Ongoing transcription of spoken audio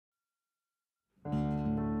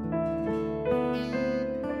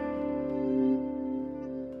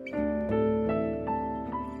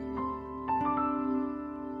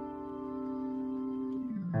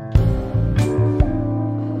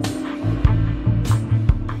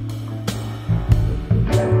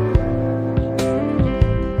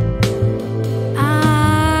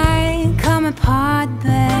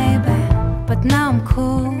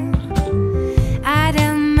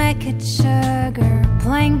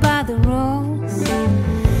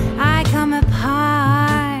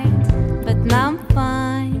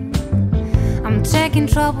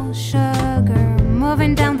checking trouble, sugar,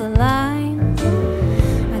 moving down the line.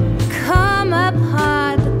 I come up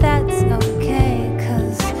hard, but that's okay,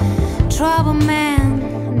 'cause trouble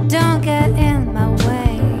man don't get in my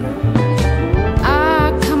way.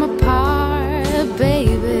 I come apart,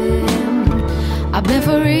 baby, I've been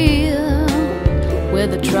for real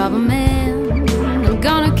with the trouble man. I'm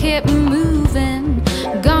gonna keep moving,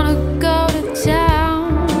 gonna go to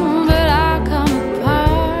town, but I come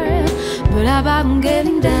apart, but I'm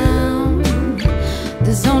getting down.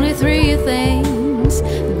 There's only three things,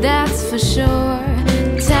 that's for sure: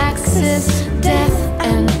 taxes, death,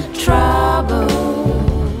 and trouble.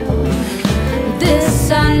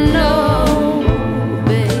 This I know,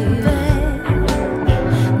 baby.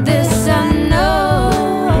 This I know,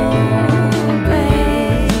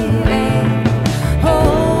 baby.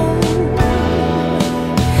 Oh,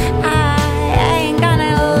 I ain't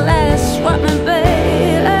gonna let it sweat me, baby.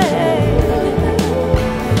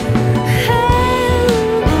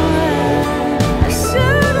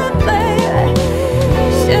 Should've, baby.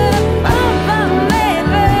 Should've found me,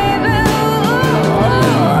 baby.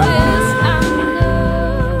 This I know.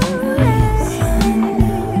 This I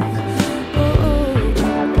know.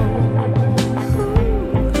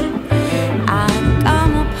 I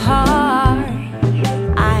come apart.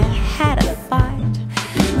 I had a fight.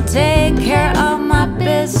 Take care of my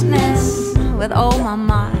business with all my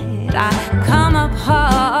might. I come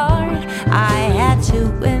apart. I had to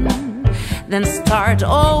win, then start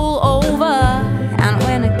all over and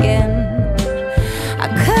win again. I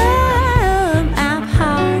come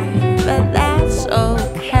apart, but that's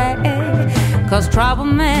okay, 'cause trouble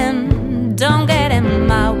men don't get in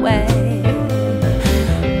my way.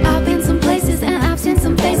 I've been some places and I've seen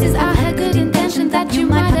some faces. I had good intention that you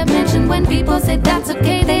might have mentioned. When people say that's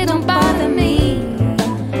okay, they don't bother me.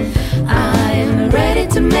 I'm ready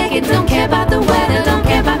to make it, don't care about the weather, don't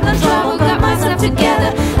care about the trouble, got myself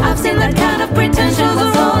together. I've seen that kind of pretensions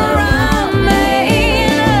all around me.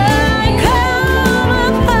 I come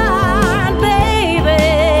apart,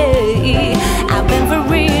 baby. I've been for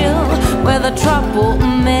real with a trouble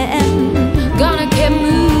man. Gonna keep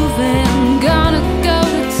moving, gonna go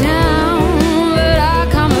to town, but I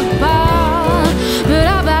come apart, but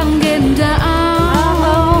I'm getting down.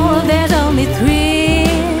 Oh, there's only three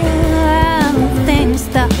things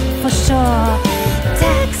that for sure: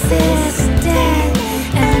 taxes, debt,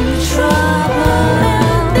 and trouble.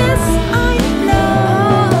 This I know.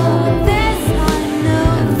 This I know.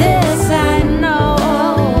 This I know,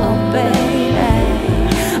 baby.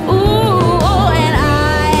 Ooh, and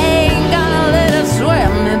I ain't gonna let it sweat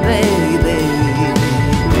me, baby.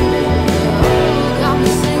 Got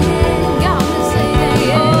me singing, got me singing.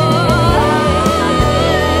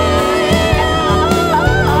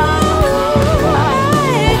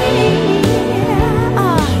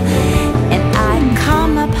 And I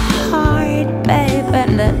come apart, baby,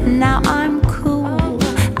 but now I'm cool.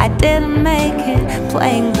 I didn't make it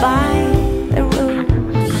playing by the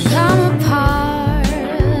rules. Come apart,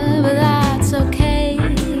 but that's okay.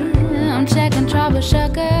 I'm checking trouble,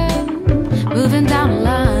 sugar.